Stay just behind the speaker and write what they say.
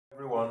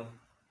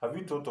Have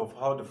you thought of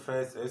how the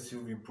first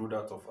SUV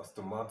product of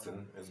Aston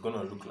Martin is going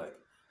to look like?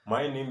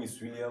 My name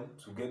is William.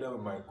 Together with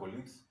my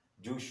colleagues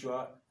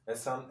Joshua,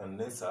 Aston and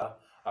Nisar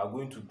are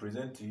going to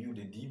present to you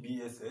the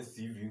DBS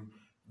SUV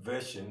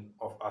version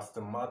of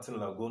Aston Martin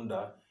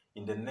Lagonda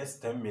in the next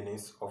 10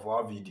 minutes of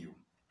our video.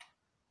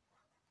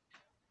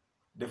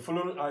 The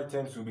following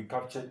items will be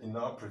captured in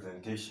our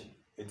presentation.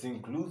 It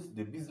includes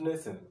the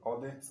business and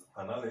audit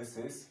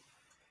analysis,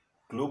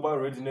 global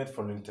readiness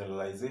for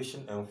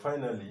internalization, and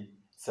finally,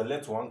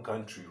 select one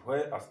country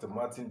where Aston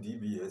Martin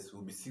DBS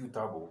will be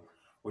suitable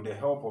with the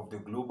help of the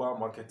Global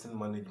Marketing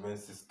Management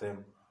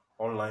System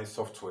online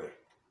software.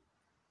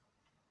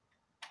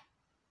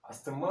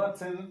 Aston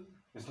Martin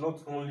is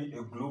not only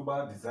a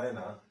global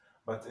designer,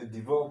 but a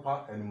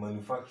developer and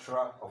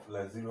manufacturer of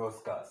luxurious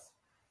cars.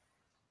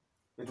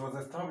 It was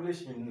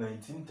established in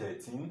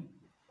 1913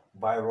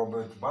 by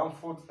Robert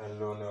Bamford and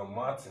Lionel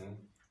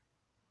Martin.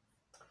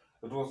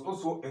 It was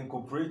also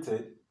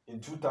incorporated in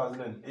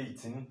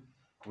 2018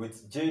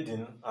 with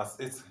Jadon as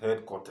its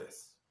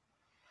headquarters.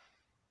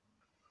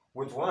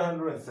 With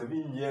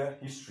 107-year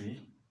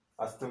history,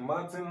 Aston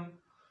Martin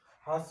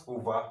has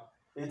over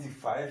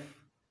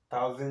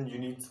 85,000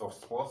 units of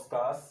sports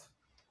cars,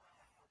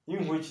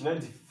 in which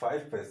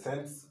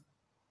 95%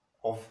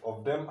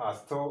 of them are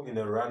still in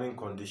a running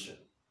condition.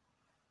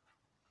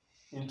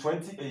 In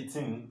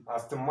 2018,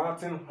 Aston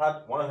Martin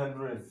had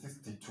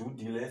 162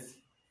 dealers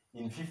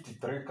in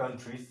 53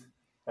 countries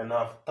and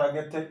have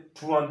targeted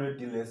 200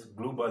 dealers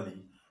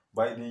globally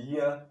by the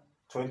year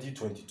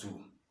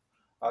 2022.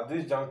 At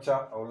this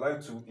juncture, I would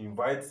like to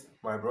invite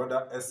my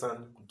brother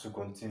Aston to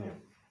continue.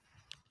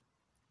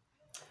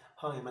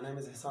 Hi, my name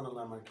is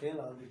Ihsanullah Amarkhil.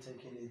 I'll be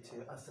taking you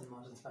to Aston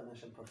Martin's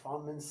financial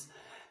performance.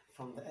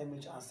 From the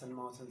image, Aston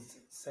Martin's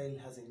sale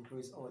has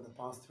increased over the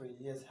past 3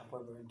 years.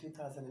 However, in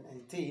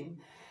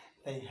 2018,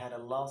 they had a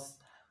loss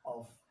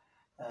of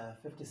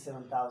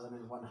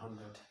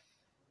 57,100.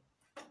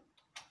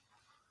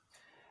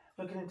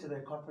 Looking into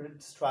their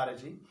corporate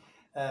strategy,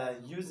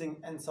 using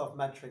NSOF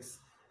metrics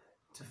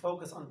to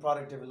focus on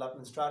product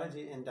development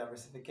strategy and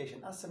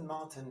diversification. Aston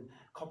Martin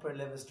corporate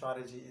level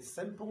strategy is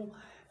simple,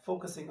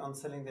 focusing on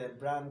selling their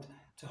brand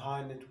to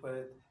high net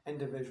worth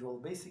individual,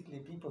 basically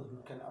people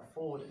who can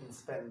afford and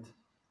spend.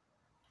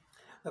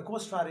 The core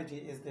strategy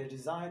is their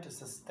desire to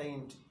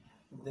sustain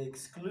the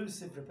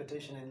exclusive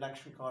reputation in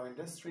luxury car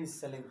industry,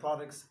 selling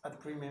products at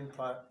premium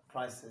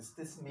prices.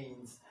 This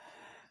means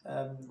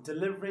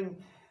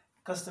delivering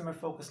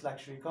customer-focused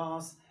luxury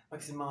cars,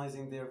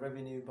 maximizing their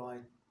revenue by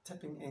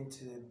tapping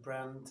into a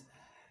brand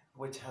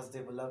which has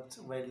developed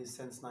value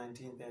since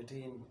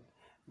 1913,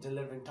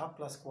 delivering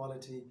top-class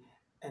quality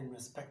in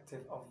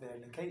respective of their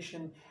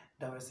location,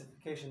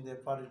 diversification their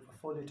product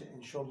portfolio to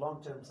ensure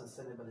long-term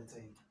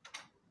sustainability.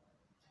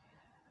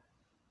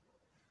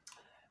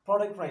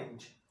 Product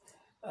range.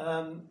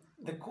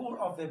 The core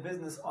of their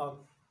business are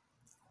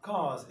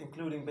cars,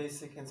 including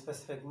basic and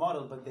specific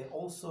model, but they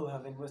also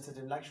have invested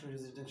in luxury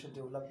residential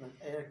development,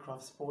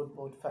 aircraft, sport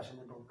boat,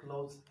 fashionable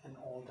clothes, and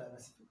all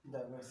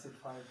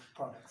diversified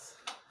products.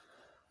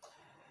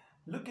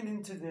 Looking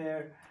into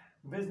their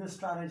business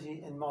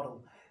strategy and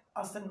model,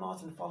 Aston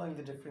Martin, following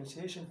the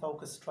differentiation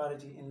focused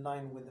strategy in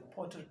line with the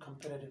Porter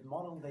competitive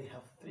model, they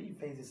have 3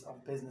 phases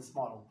of business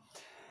model,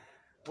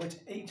 which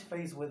each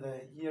phase with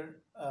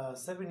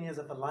 7 years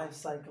of a life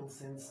cycle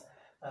since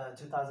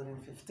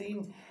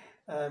 2015.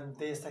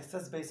 Their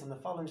success based on the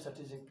following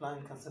strategic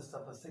plan consists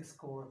of 6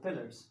 core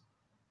pillars.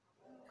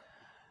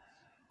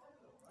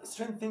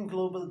 Strengthening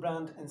global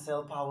brand and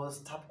sale powers,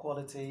 top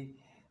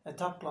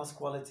class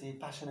quality,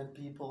 passionate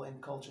people,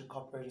 and culture,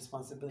 corporate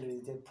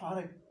responsibility. Their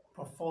product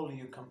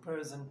portfolio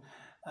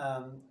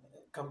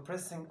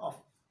compressing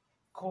of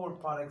core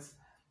products,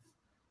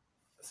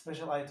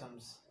 special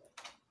items.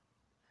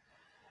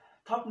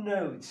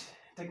 Top-notch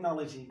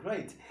technology,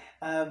 great.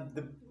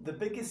 The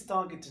biggest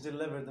target to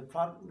deliver the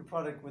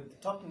product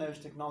with top-notch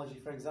technology,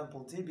 for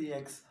example,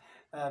 DBX,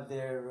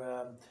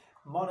 their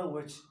model,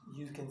 which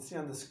you can see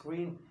on the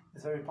screen,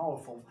 is very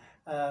powerful,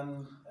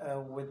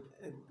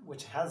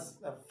 which has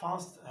a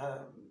fast,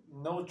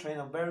 no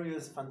trainer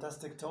barriers,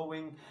 fantastic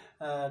towing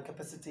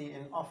capacity,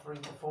 and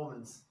offering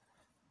performance.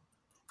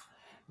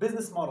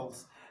 Business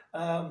models.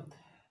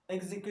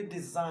 Execute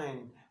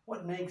design.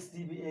 What makes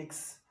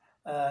DBX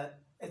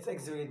its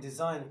executive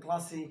design?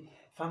 Classy,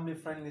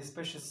 family-friendly,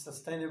 spacious,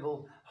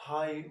 sustainable,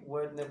 high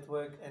word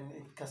network, and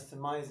it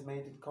customized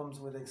made. It comes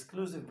with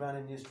exclusive brand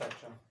and new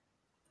structure.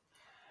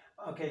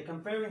 Okay,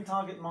 comparing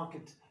target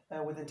market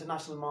with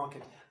international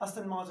market.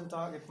 Aston Martin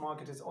target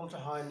market is ultra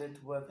high net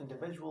worth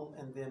individual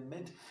in their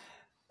mid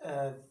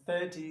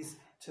 30s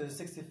to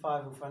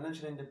 65 who are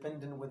financially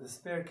independent with the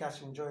spare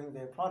cash enjoying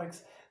their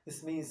products.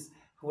 This means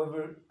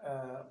whoever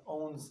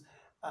owns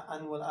an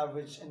annual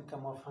average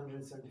income of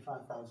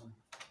 175,000.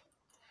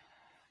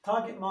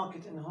 Target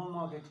market and home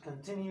market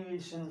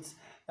continuations.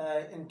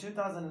 In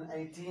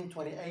 2018,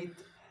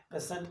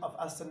 28% of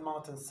Aston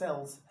Martin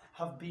sales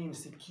have been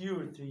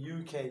secured to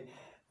UK,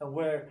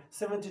 where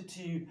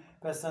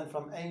 72%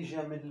 from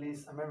Asia, Middle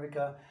East,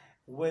 America,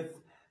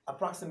 with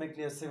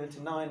approximately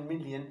 79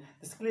 million.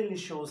 This clearly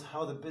shows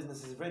how the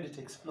business is ready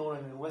to explore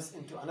and invest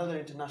into another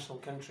international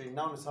country.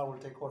 Now Nisar will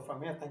take over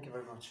from here. Thank you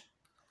very much.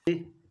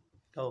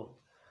 Go.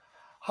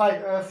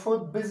 Hi,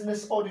 food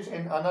business audit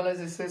and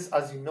analysis.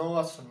 As you know,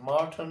 Aston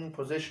Martin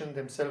positioned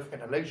themselves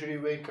in a luxury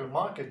vehicle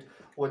market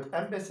with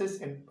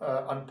emphasis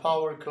on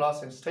power,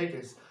 class, and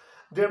status.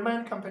 Their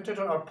main competitors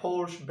are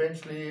Porsche,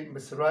 Bentley,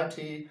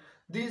 Maserati.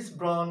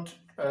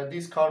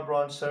 These car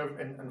brands serve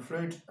an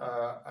affluent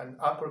and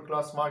upper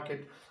class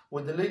market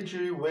with the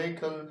luxury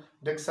vehicle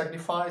that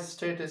signifies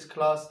status,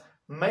 class,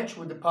 matched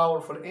with the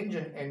powerful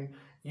engine and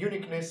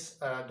uniqueness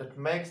that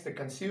makes the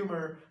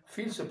consumer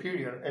feel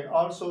superior, and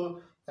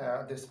also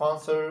the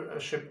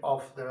sponsorship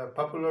of the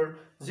popular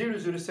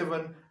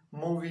 007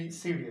 movie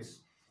series.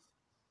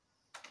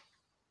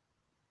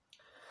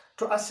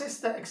 To assess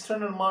the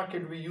external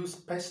market, we use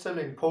Pestel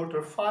and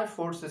Porter 5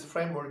 forces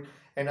framework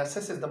and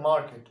assesses the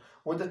market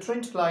with the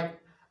trends like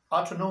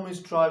autonomous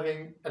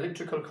driving,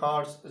 electrical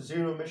cars,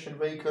 zero emission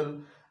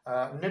vehicle,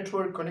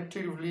 network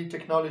connectivity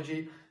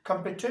technology,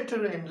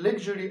 competitor in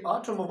luxury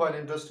automobile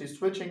industry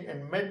switching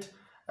and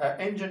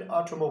mid-engine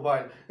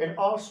automobile, and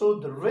also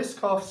the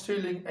risk of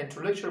stealing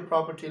intellectual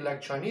property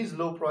like Chinese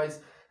low price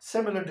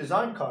similar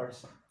design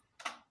cars.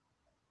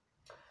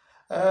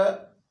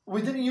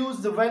 We then use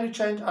the value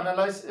chain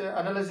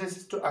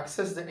analysis to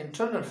access the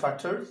internal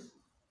factors,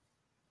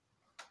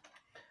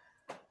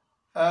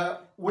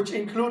 which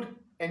include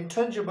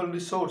intangible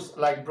resource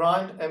like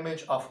brand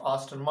image of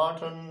Aston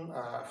Martin,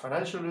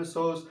 financial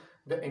resource,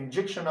 the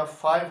injection of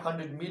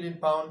 £500 million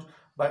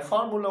by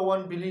Formula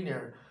One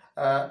billionaire,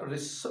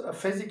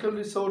 physical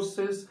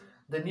resources,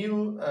 the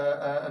new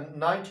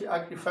 90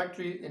 agri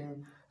factory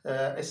in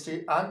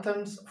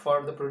Aston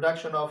for the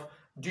production of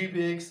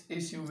DBX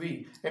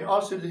SUV, and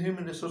also the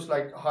human resource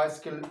like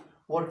high-skilled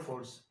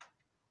workforce.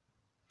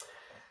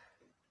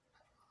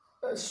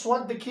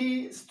 So the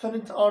key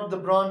strengths are the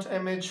brand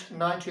image,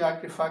 90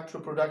 agri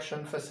factory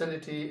production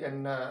facility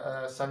in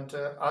St.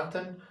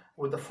 Anton,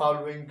 with the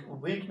following: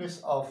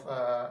 weakness of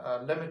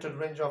a limited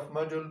range of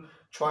model,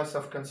 choice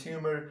of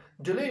consumer,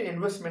 delay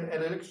investment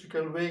in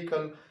electrical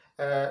vehicle.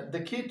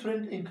 The key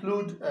trend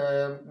include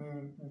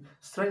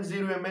strength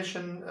zero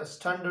emission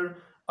standard,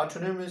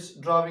 autonomous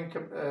driving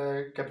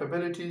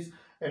capabilities,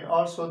 and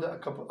also the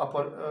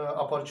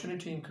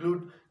opportunity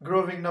include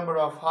growing number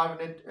of high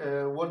net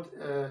worth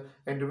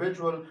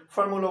individual,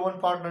 Formula One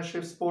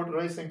partnership, sport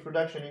racing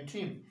production and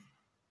team.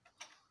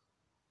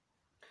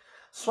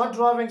 SWOT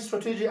driving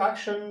strategy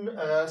action,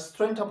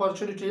 strength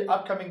opportunity,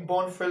 upcoming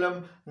Bond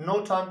film,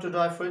 No Time to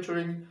Die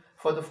featuring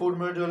for the Ford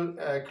model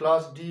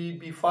class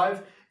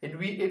DB5 in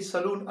V8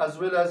 Saloon, as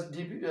well as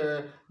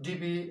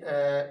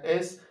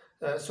DBS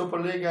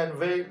Superliga and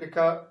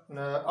Velica.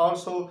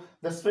 Also,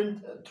 the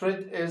strength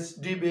threat is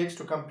DBX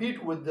to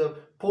compete with the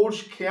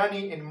Porsche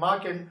Cayenne in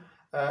Marton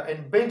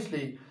and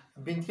Bentley,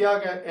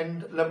 Bentayga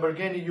and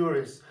Lamborghini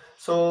Urus.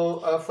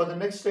 So for the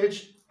next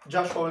stage,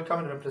 Joshua will come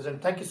and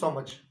represent. Thank you so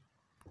much.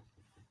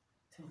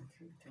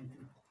 Thank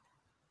you.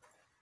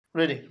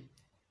 Ready.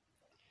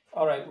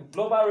 All right, with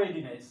global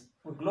readiness,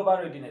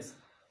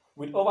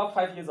 with over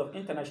 5 years of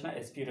international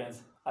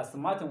experience,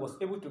 Aston Martin was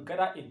able to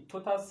gather a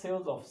total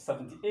sales of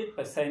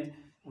 78%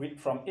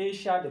 from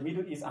Asia, the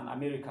Middle East, and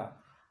America.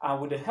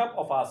 And with the help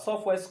of our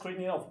software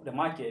screening of the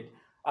market,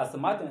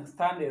 Aston Martin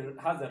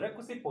has the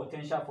requisite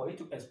potential for it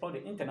to explore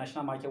the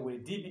international market with a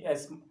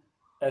DBS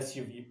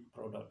SUV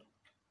product.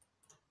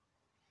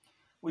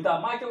 With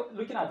our market,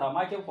 looking at our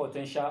market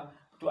potential,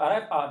 to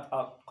arrive at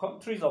our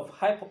country of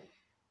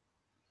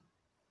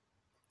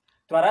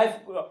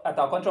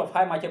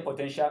high market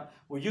potential,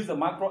 we use the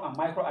macro and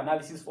micro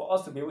analysis for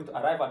us to be able to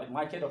arrive at the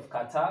market of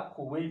Qatar,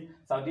 Kuwait,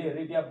 Saudi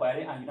Arabia,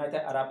 Bahrain, and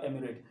United Arab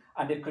Emirates.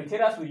 And the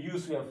criteria we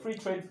use were free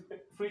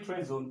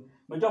trade zone,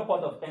 major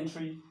port of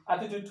entry,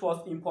 attitude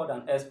towards import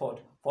and export,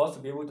 for us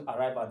to be able to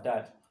arrive at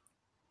that.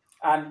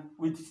 And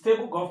with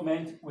stable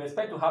government, we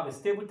expect to have a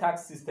stable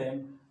tax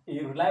system,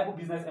 a reliable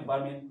business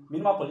environment,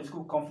 minimal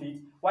political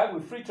conflict. While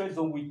with free trade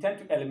zone, we tend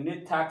to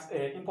eliminate tax,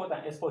 import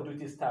and export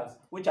duties tax,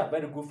 which are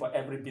very good for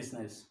every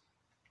business.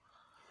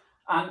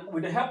 And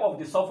with the help of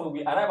the software,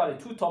 we arrive at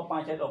the two top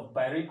markets of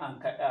Bahrain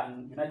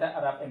and United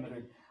Arab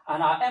Emirates.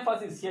 And our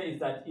emphasis here is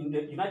that in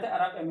the United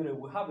Arab Emirates,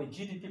 we have a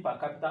GDP per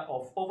capita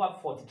of over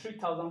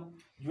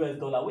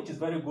 $43,000, which is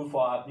very good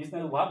for our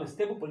business. We have a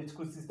stable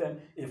political system,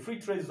 a free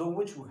trade zone,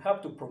 which will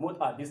help to promote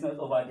our business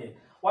over there.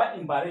 While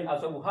in Bahrain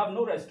as well, we have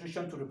no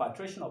restriction to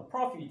repatriation of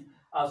profit,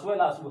 as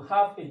well as we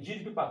have a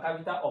GDP per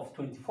capita of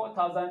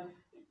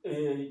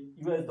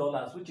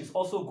 $24,000, which is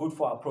also good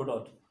for our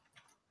product.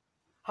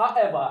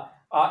 However,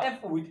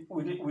 with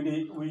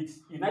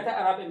United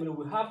Arab Emirates,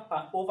 we have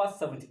over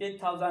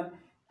 78,000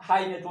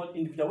 high net worth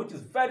individual, which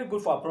is very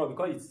good for our product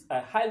because it's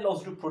a high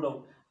luxury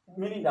product,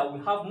 meaning that we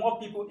have more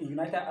people in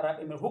United Arab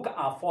Emirates who can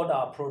afford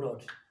our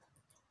product.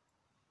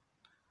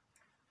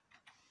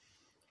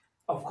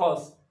 Of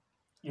course,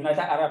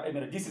 United Arab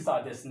Emirates, this is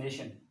our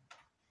destination.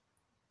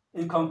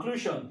 In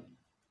conclusion,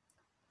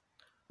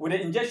 with the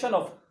injection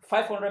of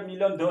 £500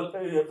 million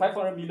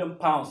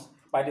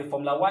by the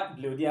Formula One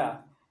billionaire,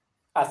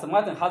 Aston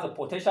Martin has a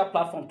potential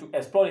platform to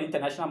explore the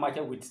international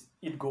market with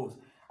its goals.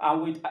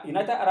 And with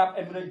United Arab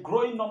Emirates'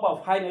 growing number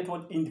of high net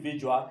worth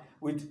individuals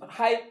with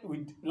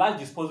large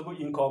disposable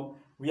income,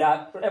 we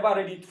are ever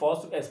ready for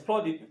us to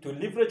explore to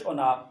leverage on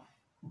our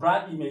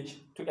brand image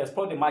to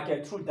explore the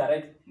market through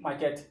direct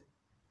market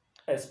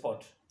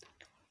export.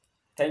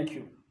 Thank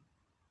you.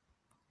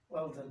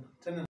 Well done.